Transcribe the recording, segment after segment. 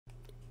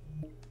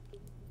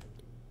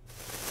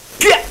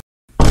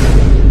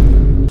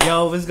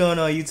Yo, what's going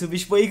on YouTube?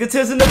 It's your boy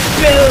Egotips in the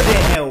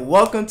building, and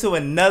welcome to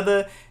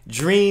another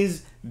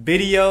Dreams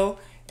video.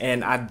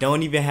 And I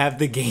don't even have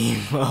the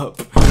game up.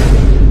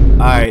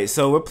 Alright,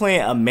 so we're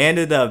playing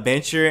Amanda the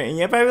Adventure, and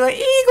you're probably like,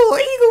 Eagle,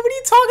 what are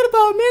you talking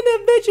about?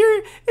 Amanda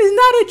Adventure is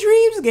not a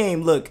Dreams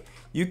game. Look,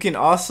 you can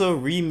also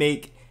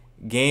remake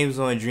games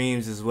on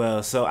Dreams as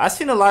well. So I've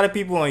seen a lot of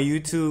people on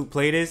YouTube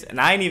play this,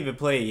 and I ain't even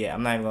played it yet.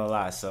 I'm not even gonna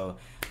lie. So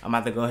I'm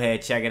about to go ahead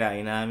and check it out,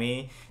 you know what I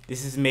mean?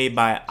 This is made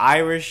by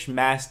Irish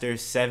Master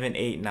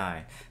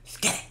 789. Let's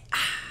get it.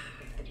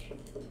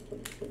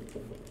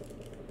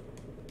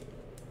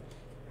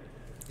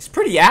 It's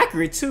pretty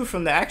accurate too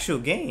from the actual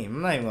game.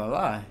 I'm not even gonna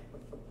lie.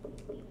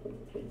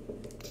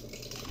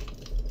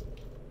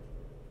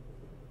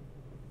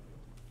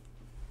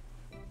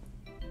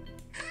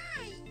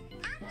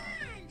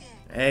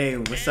 Hey,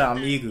 what's up?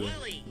 I'm Eagle.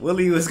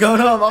 Willie, what's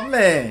going on, my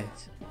man?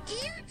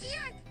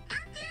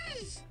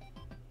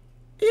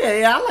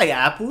 Yeah, I like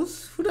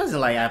apples. Who doesn't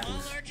like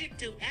apples? Allergic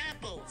to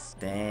apples.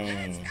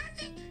 Dang.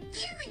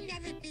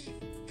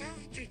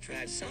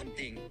 Try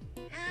something.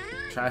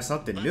 Try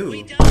something But new.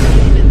 we don't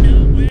even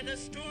know where the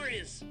store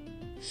is.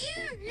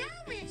 You know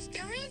where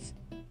store is.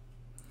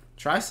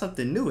 Try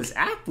something new. It's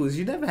apples.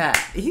 You never had.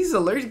 He's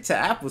allergic to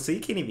apples, so he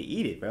can't even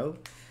eat it, bro.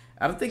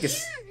 I don't think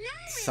it's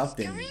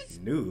something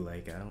new.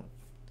 Like I don't.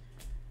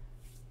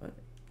 What?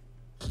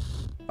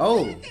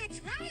 Oh.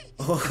 That's right.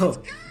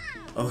 Oh.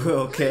 Oh.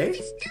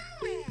 Okay.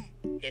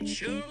 It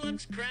sure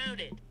looks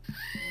crowded.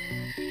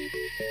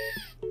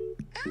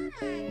 Oh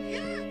my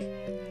God.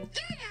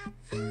 Get up,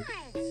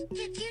 boys.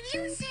 Did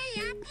you say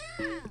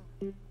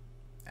apple?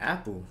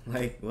 Apple.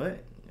 Like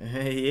what?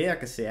 Yeah, I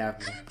can say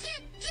apple. Get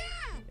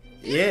down.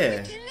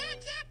 Yeah. Can I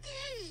get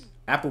these?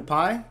 Apple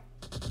pie.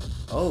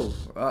 Oh.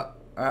 All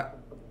right.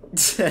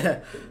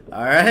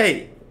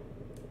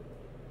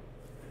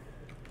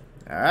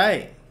 All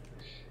right.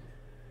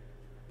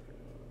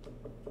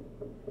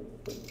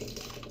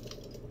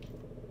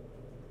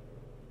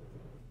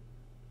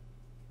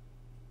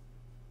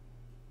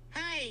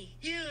 Hey,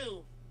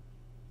 you!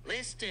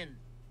 Listen,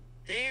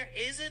 there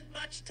isn't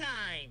much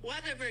time.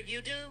 Whatever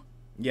you do,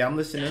 Yeah, I'm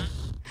listening.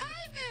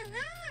 Hi,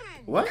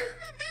 Veron. What? I'm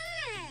a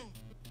man.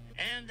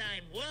 and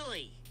I'm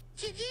Willie.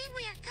 Today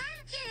we are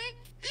content.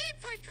 Eat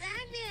for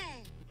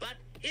granted. But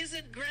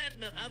isn't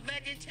Grandma a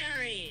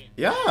vegetarian?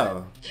 Yo.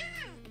 Yeah.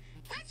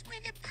 What's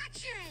where the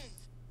butcher is?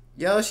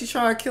 Yo, she's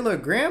trying to kill her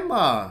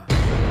grandma.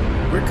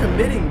 We're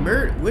committing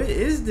murder. What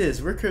is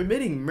this? We're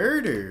committing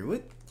murder.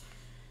 What?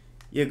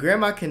 Your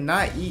grandma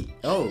cannot eat.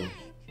 Oh.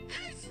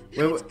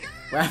 Wait, what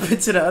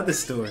happened to the other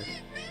store?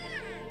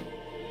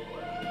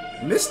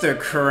 Mr.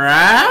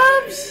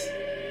 Krabs?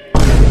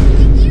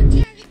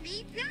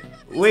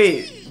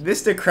 Wait,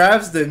 Mr.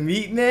 Krabs the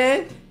meat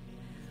man?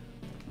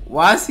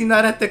 Why is he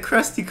not at the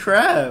Krusty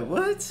Krab?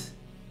 What?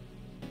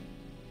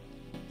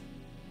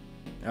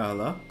 Oh,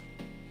 hello?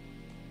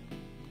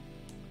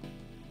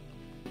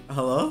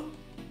 Hello?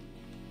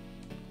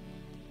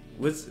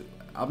 What's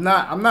I'm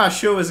not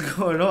sure what's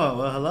going on.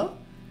 Well, hello?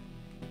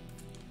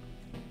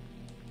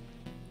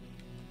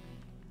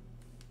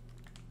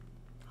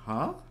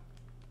 Huh?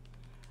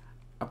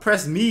 I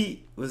pressed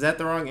meat. Was that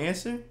the wrong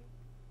answer?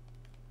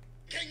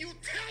 Can you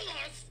tell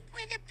us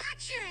where the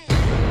butcher is?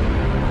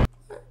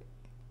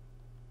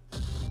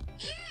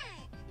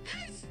 Yeah.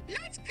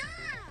 Let's go.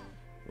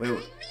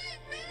 Wait.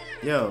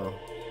 Yo.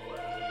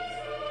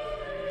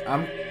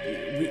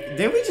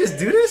 Did we just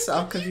do this?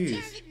 I'm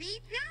confused.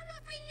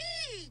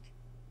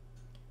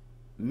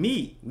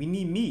 Meat. We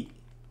need meat.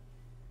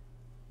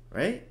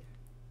 Right?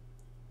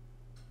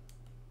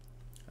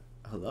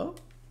 Hello?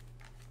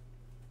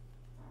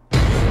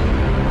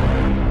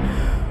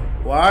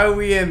 Why are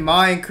we in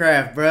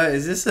Minecraft, bruh?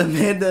 Is this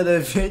Amanda the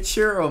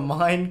Adventure or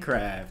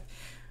Minecraft?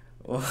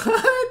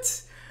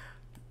 What?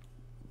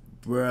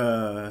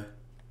 Bruh.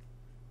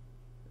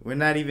 We're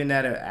not even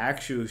at an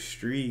actual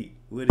street.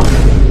 What is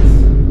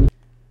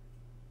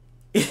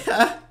this?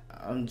 Yeah.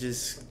 I'm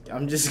just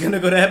gonna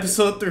go to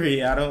episode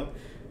 3. I don't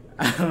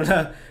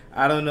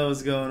know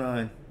what's going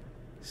on.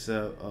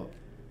 So, oh,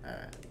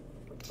 alright.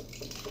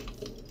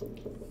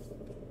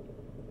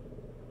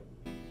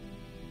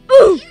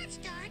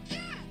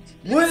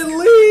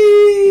 Woodley!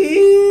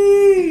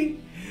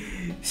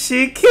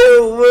 She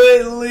killed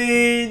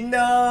Woodley!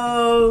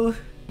 No!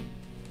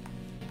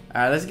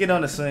 Alright, let's get on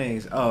the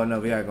swings. Oh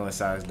no, we gotta go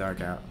inside. It's dark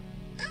out.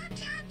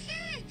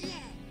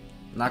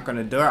 Knock on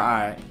the door.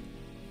 Alright.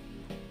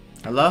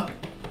 Hello?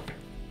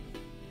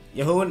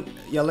 Yo,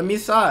 let me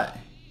inside.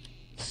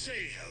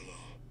 Say hello.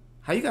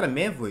 How you got a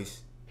man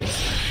voice?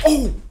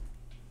 Oh!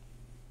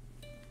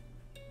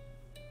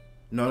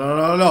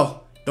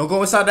 No. Don't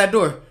go inside that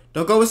door.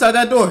 Don't go inside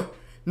that door.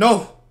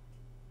 No.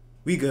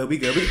 We good.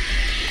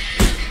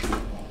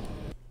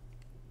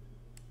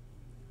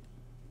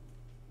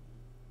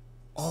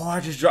 Oh, I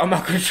just dropped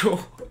my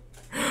controller.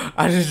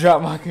 I just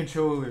dropped my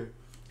controller.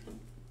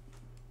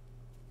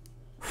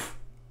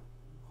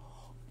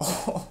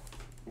 Oh.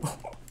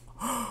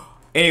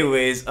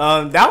 Anyways,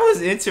 that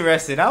was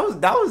interesting. That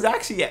was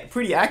actually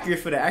pretty accurate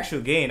for the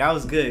actual game. That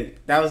was good.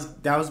 That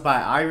was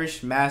by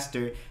Irish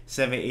Master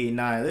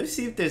 789. Let's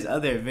see if there's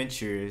other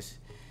adventures.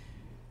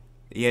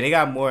 Yeah, they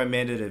got more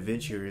Amanda the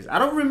Adventurers. I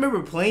don't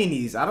remember playing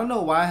these. I don't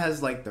know why it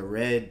has like the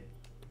red,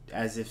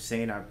 as if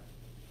saying I.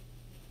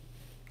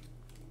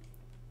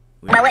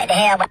 What the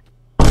hell?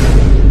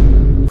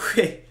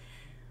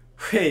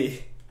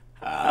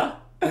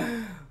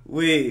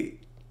 Wait,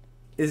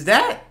 is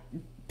that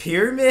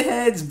Pyramid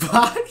Head's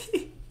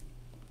body?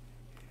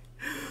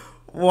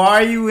 Why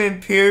are you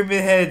in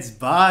Pyramid Head's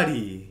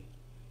body?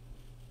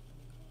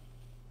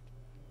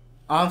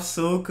 I'm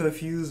so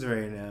confused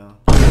right now.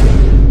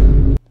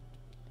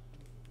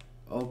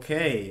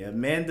 Okay,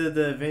 Amanda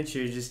the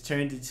Adventurer just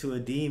turned into a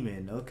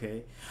demon.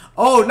 Okay.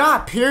 Oh,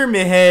 not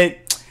Pyramid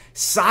Head.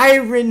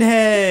 Siren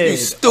Head. You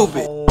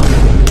stupid. Oh,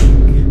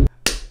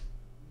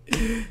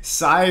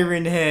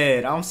 Siren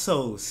Head. I'm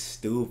so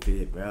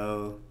stupid,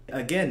 bro.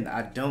 Again,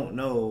 I don't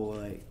know,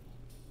 like.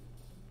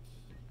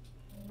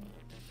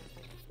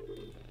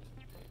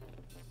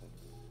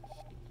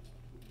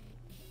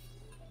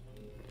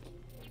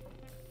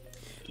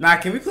 Nah,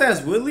 can we play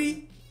as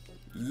Willy?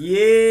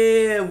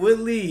 Yeah,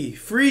 Willy.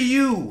 Free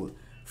you.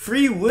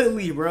 Free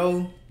Willy,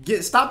 bro.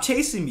 Stop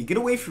chasing me. Get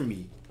away from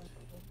me.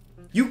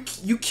 You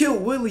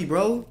killed Willy,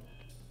 bro.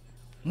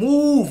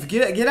 Move.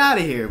 Get out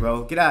of here,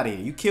 bro. Get out of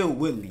here. You killed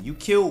Willy. You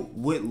killed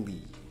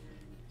Willy.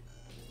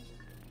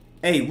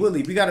 Hey,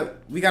 Willy, we gotta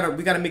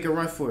make a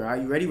run for it. Are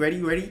you ready?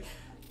 Ready?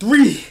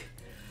 3,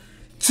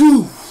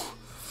 2.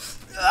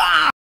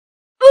 Ah!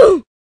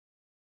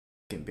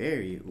 Can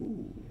bury it.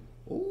 Ooh.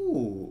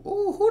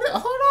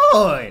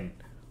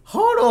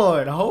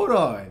 Hold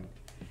on.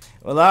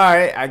 Well,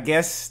 alright, I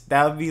guess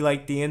that would be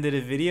like the end of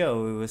the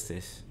video. What's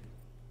this?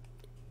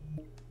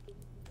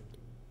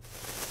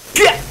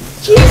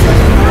 Jesus!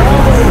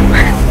 Oh,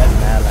 that's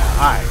mad loud.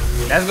 Alright,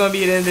 that's gonna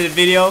be the end of the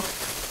video,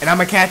 and I'm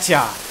gonna catch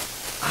y'all.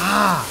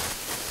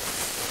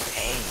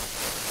 Hey.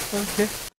 Okay.